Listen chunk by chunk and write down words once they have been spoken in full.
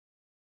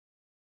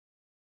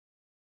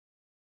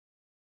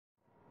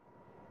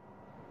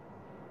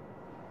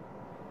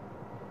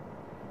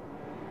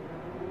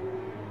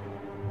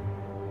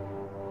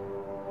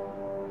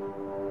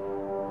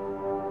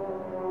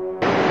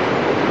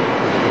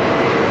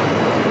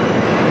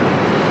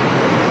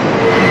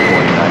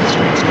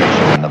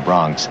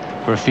Bronx,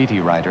 graffiti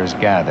writers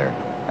gather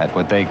at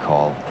what they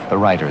call the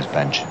writer's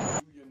bench. Do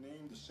your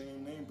name the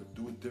same name, but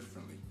do it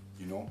differently,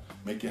 you know?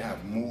 Make it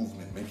have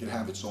movement, make it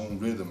have its own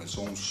rhythm, its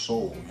own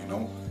soul, you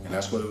know? And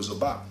that's what it was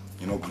about,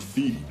 you know,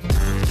 graffiti.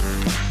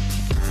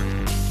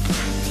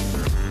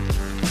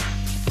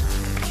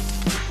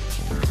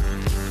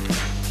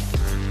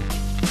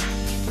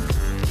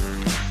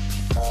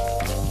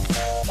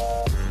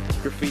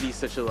 Graffiti's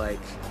such a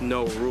like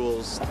no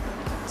rules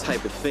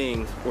type of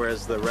thing,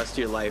 whereas the rest of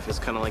your life is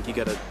kind of like you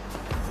gotta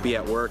be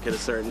at work at a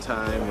certain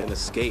time and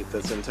escape.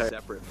 That's entirely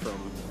separate from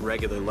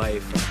regular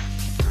life.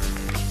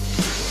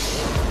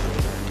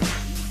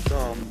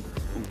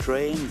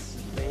 Trains,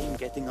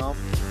 getting off.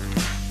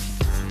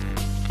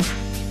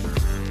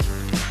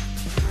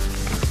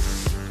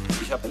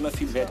 Ich habe immer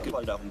viel Wert gelegt,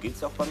 weil darum geht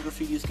es auch beim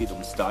Graffiti, es geht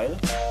um Style.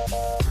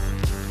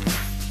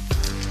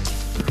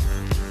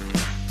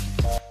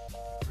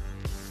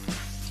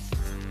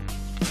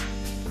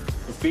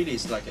 Graffiti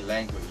is like a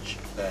language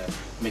that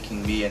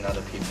making me and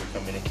other people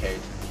communicate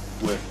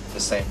with the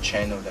same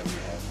channel that we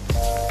have.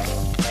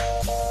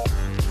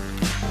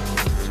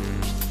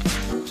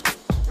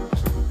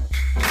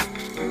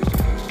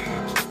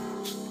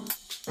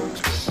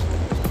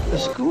 The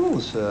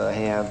schools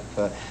have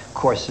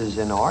courses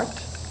in art.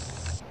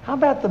 How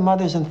about the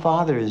mothers and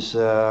fathers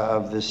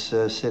of this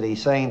city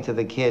saying to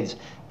the kids,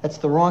 that's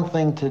the wrong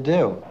thing to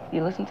do?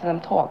 You listen to them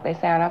talk, they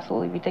sound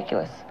absolutely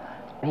ridiculous.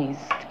 He's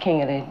the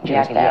king of the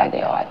Jewish down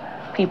there.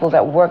 People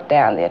that work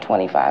down there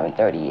 25 and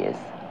 30 years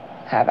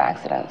have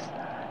accidents.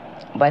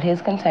 But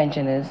his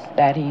contention is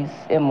that he's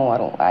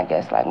immortal, I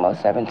guess, like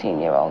most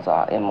 17-year-olds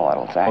are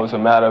immortals, right? Well, it's a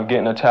matter of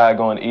getting a tag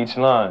on each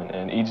line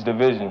and each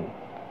division.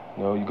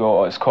 You know, you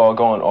go, it's called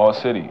going all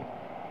city.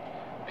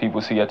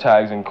 People see your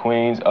tags in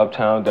Queens,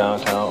 uptown,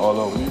 downtown, all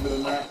over. Believe it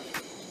or not,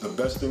 the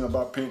best thing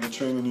about painting a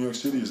train in New York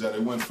City is that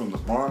it went from the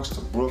Bronx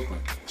to Brooklyn,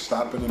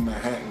 stopping in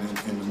Manhattan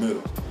in the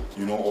middle,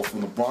 you know, or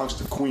from the Bronx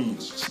to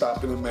Queens,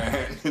 stopping in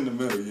Manhattan in the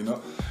middle, you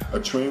know. A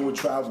train would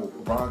travel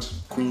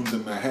Bronx, Queens,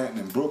 and Manhattan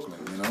and Brooklyn,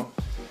 you know.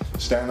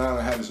 Staten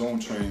Island had its own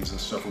trains and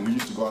stuff, and we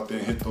used to go out there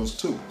and hit those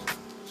too.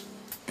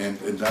 And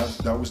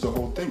that was the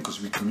whole thing, because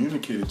we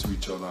communicated to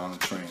each other on the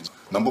trains.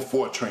 Number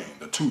 4 train,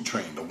 the 2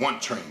 train, the 1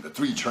 train, the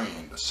 3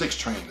 train, the 6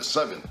 train, the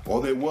 7. All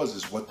there was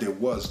is what there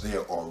was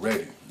there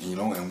already, you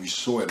know, and we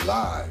saw it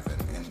live,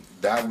 and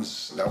that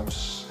was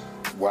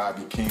why I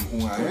became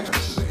who I am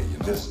today. You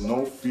know? There's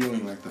no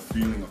feeling like the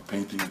feeling of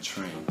painting a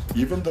train.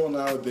 Even though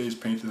nowadays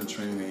painting a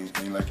train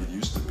ain't like it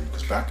used to be,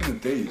 because back in the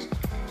days,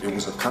 it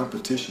was a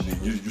competition.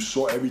 You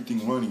saw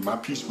everything running. My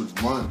piece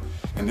would run,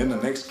 and then the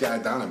next guy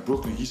down in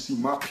Brooklyn, he see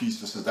my piece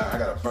and says, I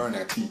gotta burn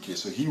that TK.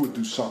 So he would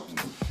do something,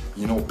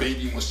 you know,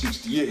 Baby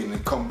 168, and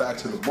then come back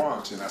to the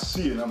Bronx, and I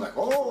see it, and I'm like,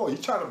 oh, he's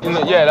trying to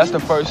burn. Yeah, that's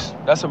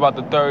that's about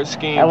the 3rd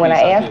scheme. And when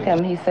I ask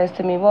him, he says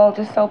to me, well,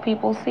 just so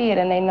people see it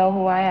and they know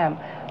who I am.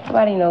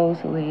 Nobody knows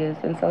who he is,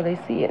 and so they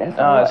see it, and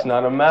so what? It's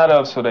not a matter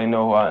of so they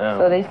know who I am.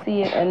 So they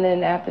see it, and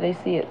then after they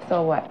see it,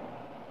 so what?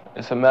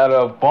 It's a matter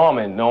of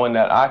bombing, knowing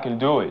that I can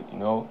do it, you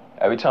know.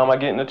 Every time I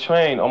get in the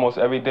train, almost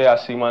every day I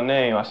see my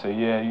name. I say,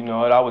 yeah, you know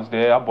what, I was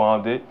there, I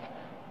bombed it.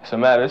 It's a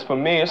matter, it's for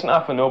me, it's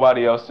not for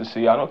nobody else to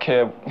see. I don't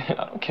care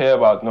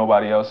about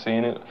nobody else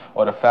seeing it,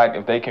 or the fact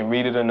if they can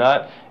read it or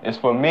not. It's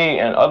for me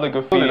and other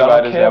graffiti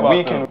writers that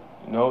we can,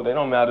 you know, they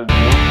don't matter to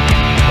me.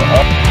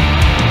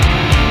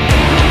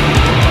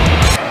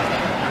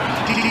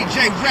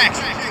 DJ Rex.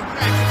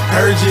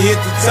 Heard you hit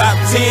the top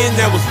 10,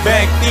 that was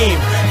back then.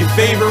 Your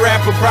favorite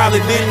rapper probably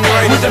didn't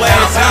write his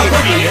last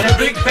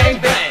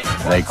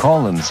hit. They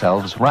call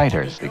themselves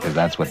writers because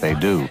that's what they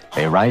do.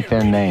 They write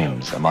their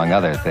names, among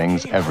other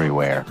things,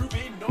 everywhere.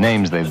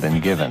 Names they've been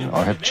given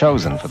or have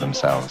chosen for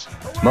themselves.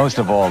 Most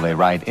of all, they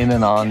write in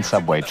and on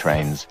subway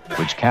trains,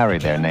 which carry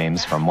their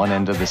names from one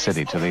end of the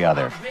city to the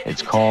other.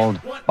 It's called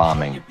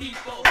bombing.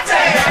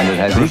 And it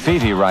has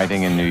graffiti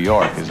writing in New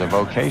York is a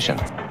vocation.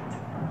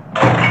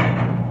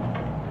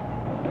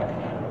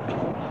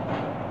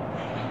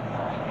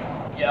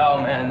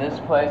 Yo, man, this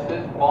place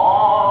is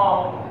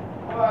bomb.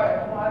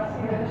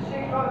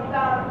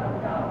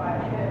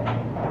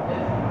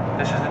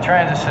 This is the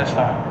transit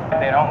system.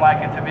 They don't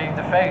like it to be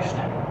defaced,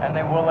 and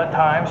they will at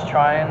times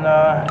try and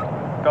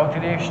go to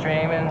the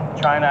extreme and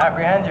trying to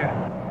apprehend you.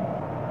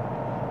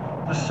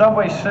 The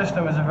subway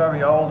system is a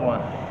very old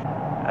one,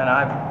 and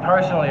I've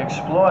personally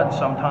explored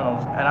some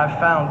tunnels, and I've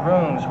found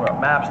rooms where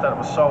maps that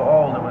were so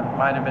old it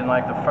might have been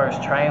like the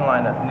first train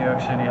line that New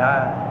York City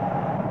had.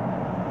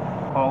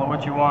 Call it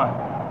what you want.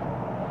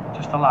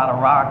 Just a lot of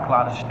rock, a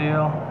lot of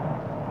steel,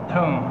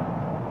 tomb,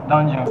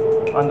 dungeon,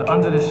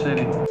 under the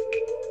city.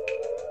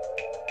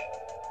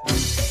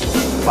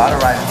 A lot of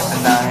writers have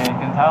been down here, you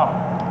can tell.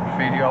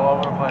 Graffiti all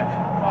over the place.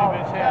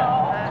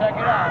 Check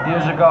it out.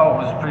 Years ago,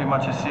 it was pretty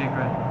much a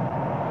secret.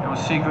 It was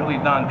secretly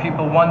done.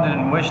 People wondered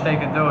and wished they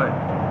could do it.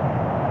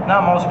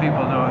 Not most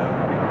people do it.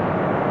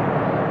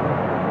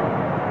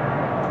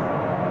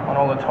 When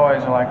all the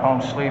toys are like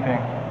home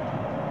sleeping,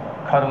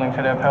 cuddling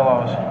to their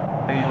pillows,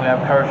 they usually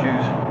have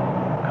curfews.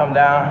 Come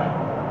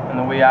down in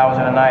the wee hours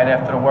of the night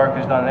after the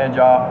workers done their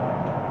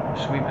job,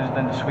 sweepers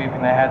did the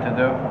sweeping they had to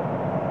do.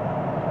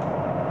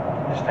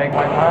 Just take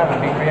my time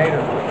and be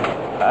creative.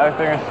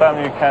 Everything is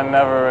something you can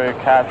never really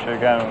capture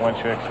again once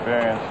you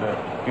experience it.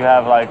 You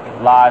have like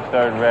live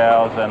third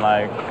rails and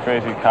like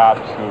crazy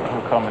cops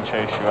who come and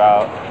chase you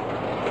out.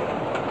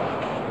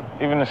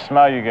 Even the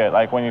smell you get,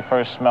 like when you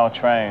first smell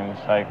trains,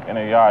 like in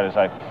a yard, it's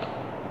like,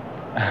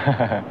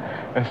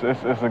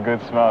 it's a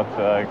good smell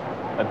to like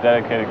a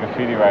dedicated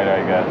graffiti writer,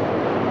 I guess.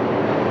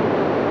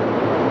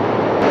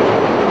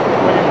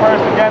 When you're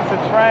first against a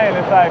train,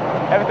 it's like,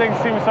 everything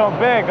seems so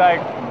big,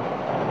 like,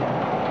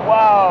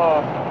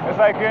 wow. It's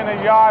like you're in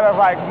a yard of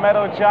like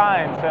metal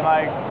giants and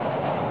like,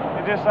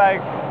 you're just like,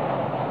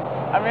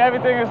 I mean,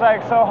 everything is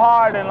like so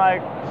hard and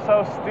like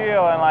so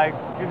steel and like,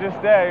 you're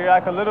just there, you're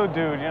like a little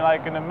dude, you're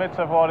like in the midst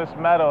of all this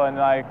metal and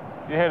like,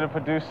 you're here to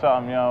produce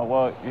something, you know,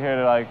 well, you're here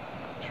to like,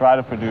 try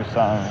to produce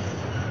something.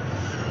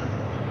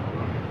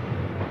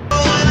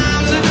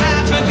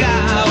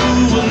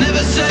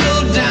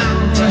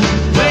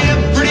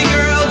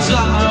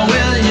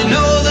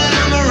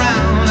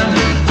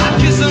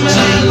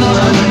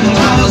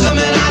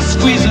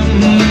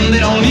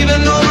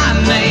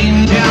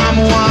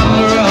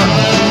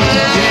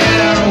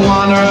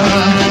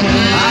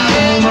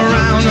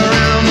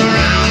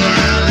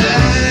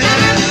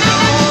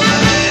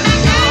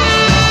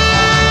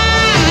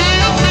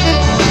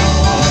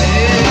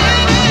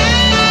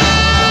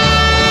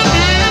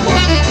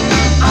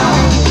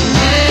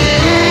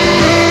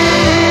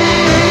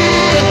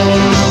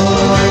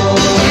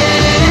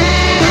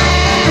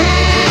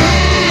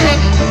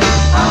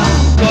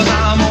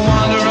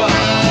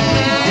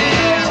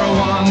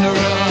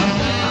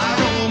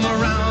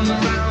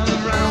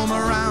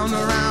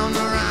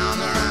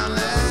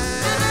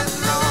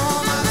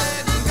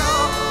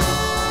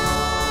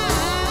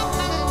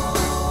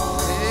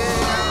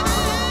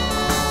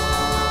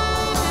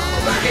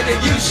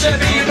 You should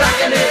be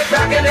rocking it,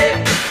 rocking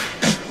it,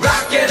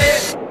 rocking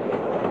it.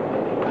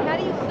 How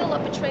do you fill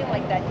up a train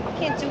like that? You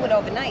can't do it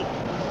overnight.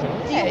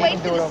 Do you wait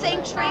for the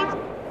same train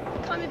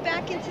coming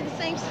back into the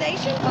same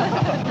station?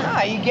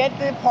 No, you get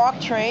the park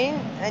train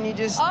and you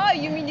just... Oh,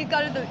 you mean you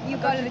go to the train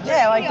yard?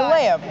 Yeah, like the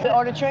layup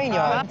or the train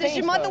yard. Does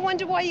your mother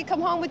wonder why you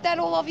come home with that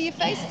all over your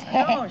face?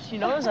 No, she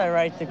knows I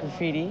write the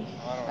graffiti.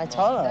 I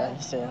told her,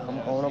 I said,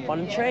 I'm going up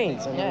on the train,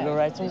 so I'm going to go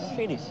write some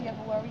graffiti. Does she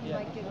ever worry you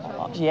might get in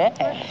trouble?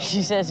 Yeah,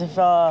 she says if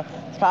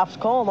cops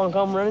call, don't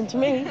come running to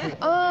me.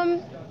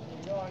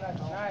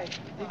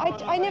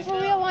 I never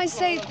realized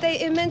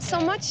it meant so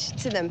much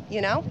to them,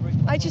 you know?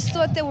 I just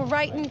thought they were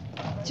writing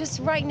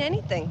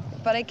anything,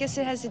 but I guess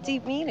it has a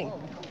deep meaning.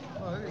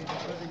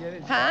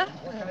 Huh?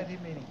 What kind of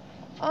deep meaning?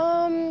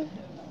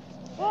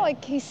 Well,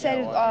 like he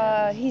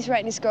said, he's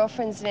writing his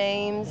girlfriend's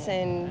names,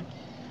 and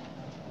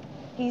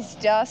he's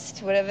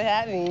dust, whatever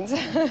that means.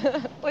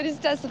 What is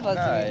dust supposed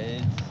to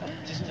mean?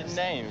 It's just a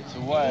name, it's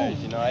a word,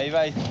 you know.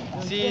 Everybody,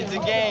 see, it's a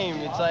game.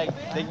 It's like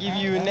they give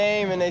you a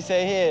name and they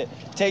say, here,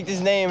 take this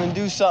name and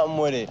do something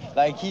with it.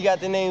 Like he got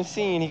the name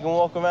Scene, he can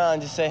walk around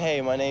and just say, hey,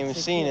 my name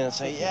is Scene, and I'll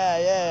say,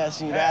 yeah, I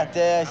see you right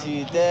there, I see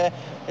you there.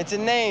 It's a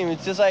name.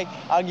 It's just like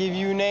I'll give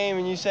you a name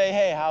and you say,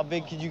 hey, how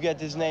big could you get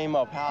this name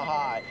up? How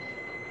high?